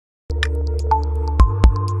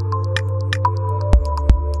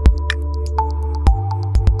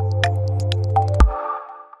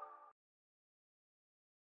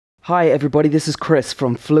Hi everybody, this is Chris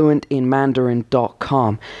from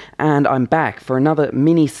fluentinmandarin.com, and I'm back for another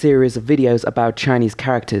mini series of videos about Chinese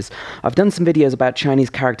characters. I've done some videos about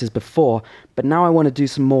Chinese characters before, but now I want to do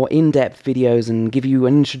some more in-depth videos and give you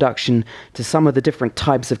an introduction to some of the different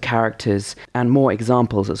types of characters and more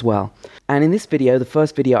examples as well. And in this video, the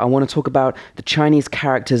first video, I want to talk about the Chinese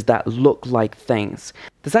characters that look like things.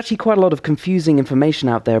 There's actually quite a lot of confusing information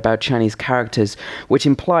out there about Chinese characters, which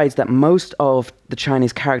implies that most of the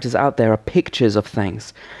Chinese characters out there are pictures of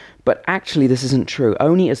things. But actually this isn't true.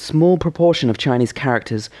 Only a small proportion of Chinese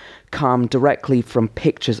characters come directly from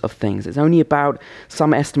pictures of things. It's only about,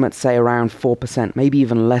 some estimates say, around 4%, maybe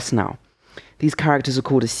even less now. These characters are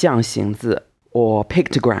called 象形字, or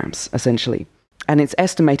pictograms, essentially. And it's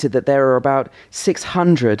estimated that there are about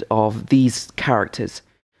 600 of these characters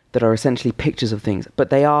that are essentially pictures of things. But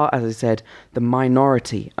they are, as I said, the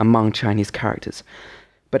minority among Chinese characters.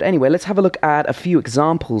 But anyway, let's have a look at a few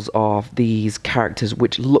examples of these characters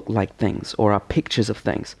which look like things, or are pictures of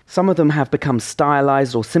things. Some of them have become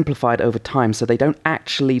stylized or simplified over time, so they don't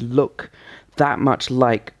actually look that much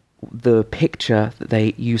like the picture that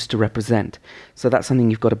they used to represent. So that's something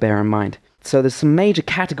you've got to bear in mind. So there's some major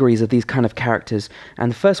categories of these kind of characters,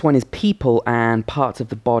 and the first one is people and parts of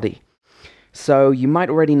the body. So you might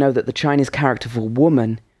already know that the Chinese character for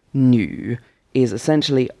woman, 女, is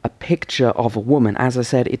essentially a picture of a woman. As I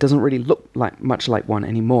said, it doesn't really look much like one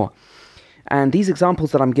anymore. And these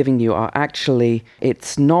examples that I'm giving you are actually,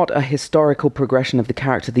 it's not a historical progression of the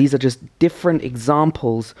character. These are just different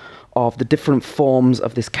examples of the different forms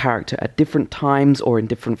of this character at different times or in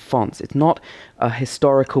different fonts. It's not a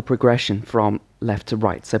historical progression from left to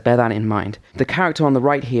right, so bear that in mind. The character on the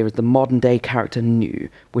right here is the modern day character 女,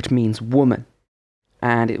 which means woman.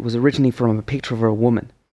 And it was originally from a picture of a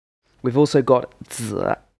woman. We've also got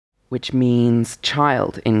子, which means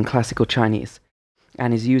child in classical Chinese,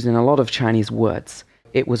 and is used in a lot of Chinese words.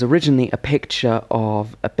 It was originally a picture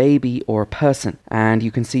of a baby or a person, and you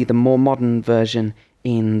can see the more modern version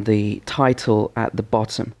in the title at the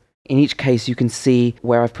bottom. In each case, you can see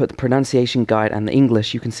where I've put the pronunciation guide and the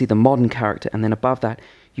English, you can see the modern character, and then above that,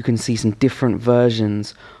 you can see some different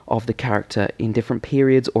versions of the character in different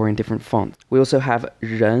periods or in different fonts. We also have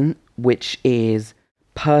人, which is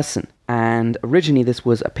person, and originally this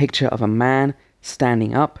was a picture of a man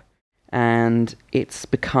standing up, and it's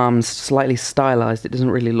become slightly stylized. It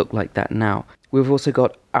doesn't really look like that now. We've also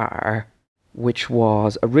got 耳, which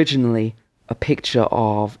was originally a picture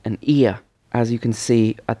of an ear. As you can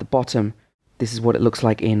see at the bottom, this is what it looks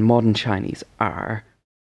like in modern Chinese, 耳.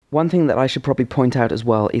 One thing that I should probably point out as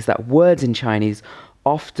well is that words in Chinese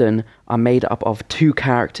often are made up of two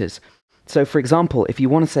characters. So for example, if you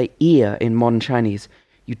want to say ear in modern Chinese,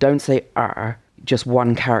 you don't say 耳, just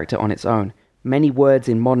one character on its own. Many words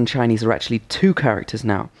in modern Chinese are actually two characters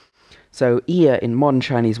now. So ear in modern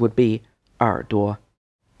Chinese would be 耳朵.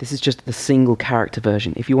 This is just the single character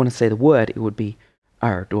version. If you want to say the word, it would be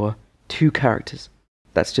耳朵, two characters.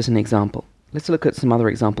 That's just an example. Let's look at some other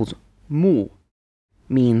examples. 目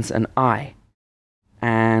means an eye.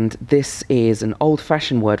 And this is an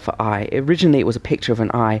old-fashioned word for eye. Originally it was a picture of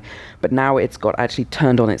an eye, but now it's got actually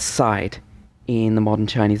turned on its side in the modern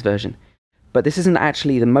Chinese version. But this isn't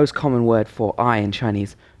actually the most common word for eye in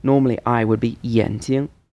Chinese. Normally eye would be 眼睛.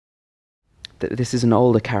 This is an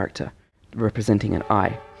older character representing an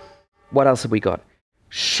eye. What else have we got?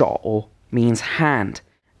 手 means hand.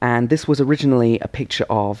 And this was originally a picture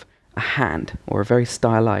of a hand, or a very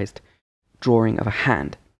stylized drawing of a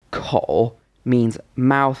hand. 口 means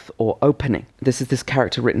mouth or opening. This is this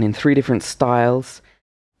character written in 3 different styles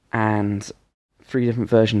and 3 different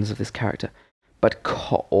versions of this character. But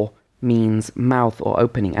口 means mouth or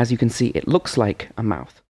opening. As you can see, it looks like a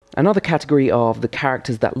mouth. Another category of the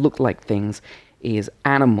characters that look like things is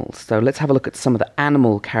animals. So let's have a look at some of the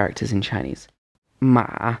animal characters in Chinese.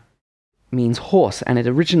 马 means horse, and it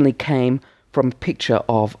originally came from a picture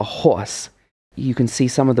of a horse. You can see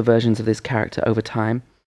some of the versions of this character over time.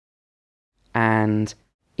 And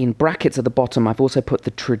in brackets at the bottom, I've also put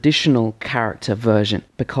the traditional character version,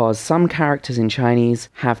 because some characters in Chinese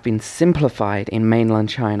have been simplified in mainland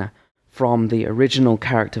China from the original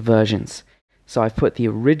character versions. So I've put the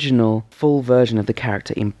original full version of the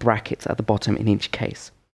character in brackets at the bottom in each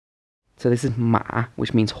case. So this is 马,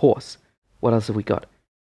 which means horse. What else have we got?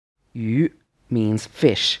 鱼 means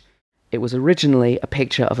fish. It was originally a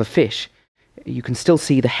picture of a fish. You can still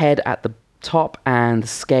see the head at the top and the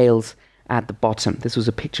scales at the bottom. This was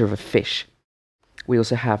a picture of a fish. We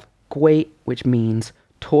also have 龟, which means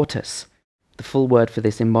tortoise. The full word for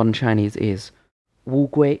this in modern Chinese is 乌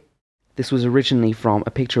龟. This was originally from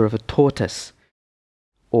a picture of a tortoise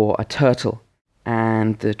or a turtle.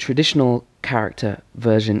 and the traditional character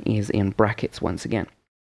version is in brackets once again.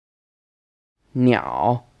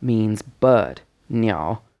 鸟 means bird,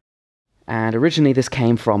 鸟. And originally this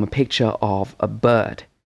came from a picture of a bird.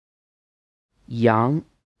 Yang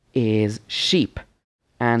is sheep,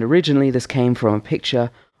 and originally this came from a picture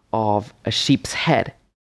of a sheep's head.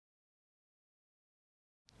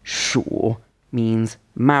 鼠 means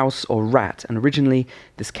mouse or rat, and originally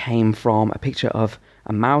this came from a picture of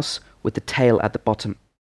a mouse with the tail at the bottom.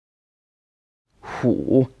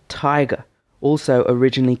 虎 tiger also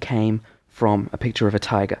originally came from a picture of a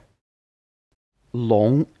tiger.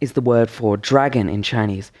 龙 is the word for dragon in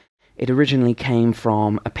Chinese. It originally came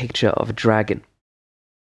from a picture of a dragon.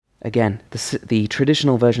 Again, the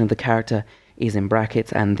traditional version of the character is in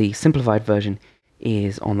brackets, and the simplified version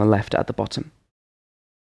is on the left at the bottom.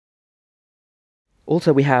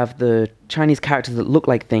 Also, we have the Chinese characters that look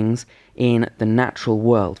like things in the natural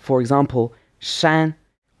world. For example, Shan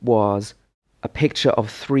was a picture of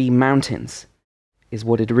 3 mountains, is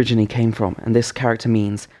what it originally came from, and this character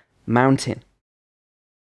means mountain.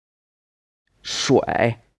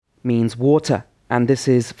 Shui means water, and this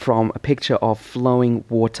is from a picture of flowing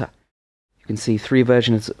water. You can see 3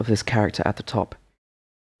 versions of this character at the top.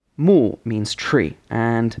 Mu means tree,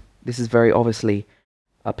 and this is very obviously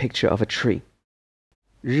a picture of a tree.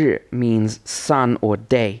 Ri means sun or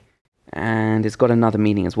day, and it's got another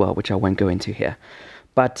meaning as well, which I won't go into here.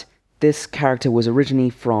 But this character was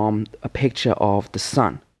originally from a picture of the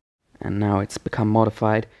sun, and now it's become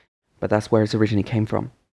modified, but that's where it originally came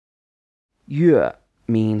from. Yue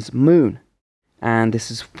means moon, and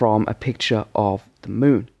this is from a picture of the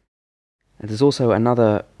moon. And there's also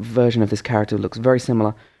another version of this character that looks very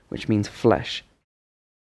similar, which means flesh.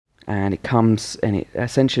 And it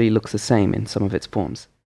essentially looks the same in some of its forms.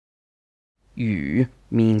 Yu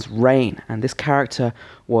means rain, and this character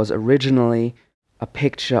was originally a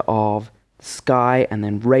picture of the sky and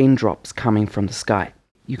then raindrops coming from the sky.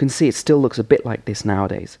 You can see it still looks a bit like this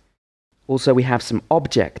nowadays. Also, we have some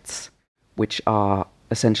objects, which are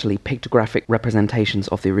essentially pictographic representations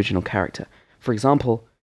of the original character. For example,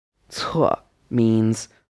 册 means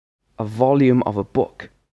a volume of a book,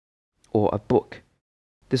 or a book.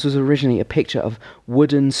 This was originally a picture of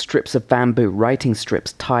wooden strips of bamboo, writing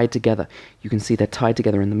strips tied together. You can see they're tied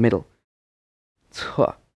together in the middle.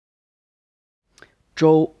 册.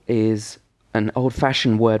 舟 is an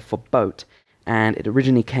old-fashioned word for boat, and it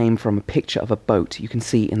originally came from a picture of a boat. You can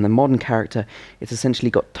see in the modern character, it's essentially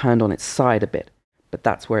got turned on its side a bit, but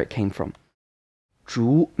that's where it came from.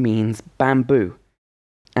 竹 means bamboo,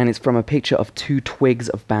 and it's from a picture of 2 twigs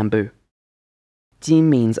of bamboo. 巾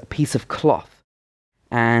means a piece of cloth,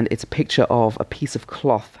 and it's a picture of a piece of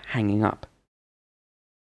cloth hanging up.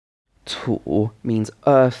 土 means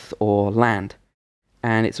earth or land,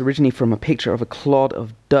 and it's originally from a picture of a clod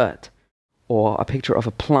of dirt, or a picture of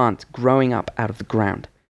a plant growing up out of the ground.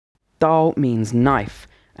 刀 means knife,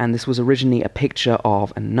 and this was originally a picture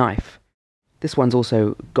of a knife. This one's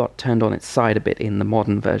also got turned on its side a bit in the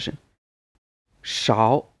modern version.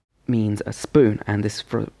 勺 means a spoon, and this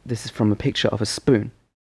is from a picture of a spoon.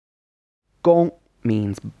 弓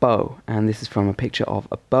means bow, and this is from a picture of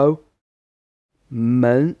a bow.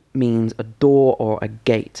 门 means a door or a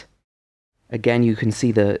gate. Again, you can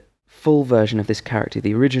see the full version of this character,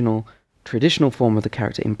 the original traditional form of the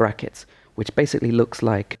character in brackets, which basically looks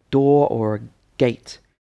like a door or a gate.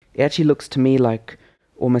 It actually looks to me like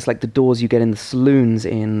almost like the doors you get in the saloons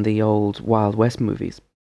in the old Wild West movies.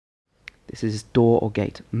 This is door or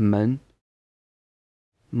gate, 门.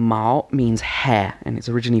 Mao means hare, and it's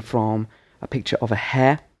originally from a picture of a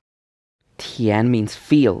hare. Tian means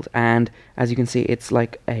field, and as you can see, it's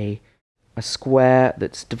like a square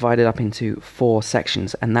that's divided up into 4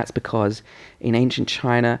 sections, and that's because in ancient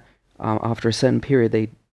China, after a certain period, they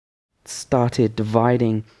started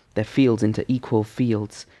dividing their fields into equal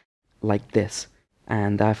fields like this,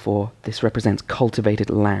 and therefore this represents cultivated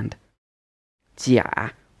land.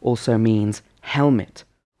 Jia also means helmet,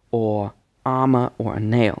 or armor, or a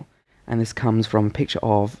nail, and this comes from a picture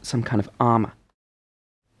of some kind of armor.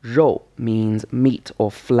 Rou means meat or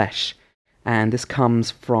flesh, and this comes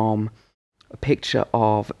from a picture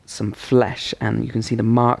of some flesh, and you can see the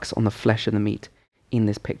marks on the flesh of the meat in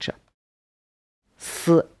this picture.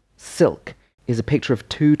 Si, silk, is a picture of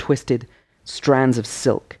 2 twisted strands of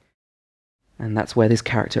silk, and that's where this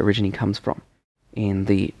character originally comes from, in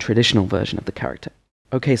the traditional version of the character.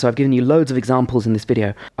 Okay, so I've given you loads of examples in this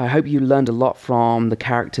video. I hope you learned a lot from the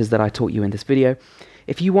characters that I taught you in this video.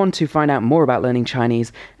 If you want to find out more about learning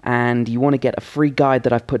Chinese and you want to get a free guide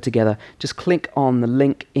that I've put together, just click on the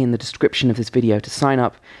link in the description of this video to sign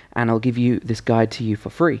up, and I'll give you this guide to you for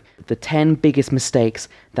free. The 10 biggest mistakes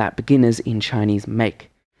that beginners in Chinese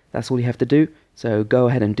make. That's all you have to do, so go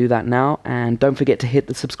ahead and do that now, and don't forget to hit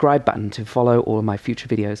the subscribe button to follow all of my future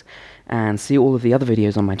videos and see all of the other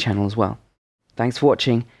videos on my channel as well. Thanks for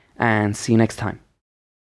watching, and see you next time.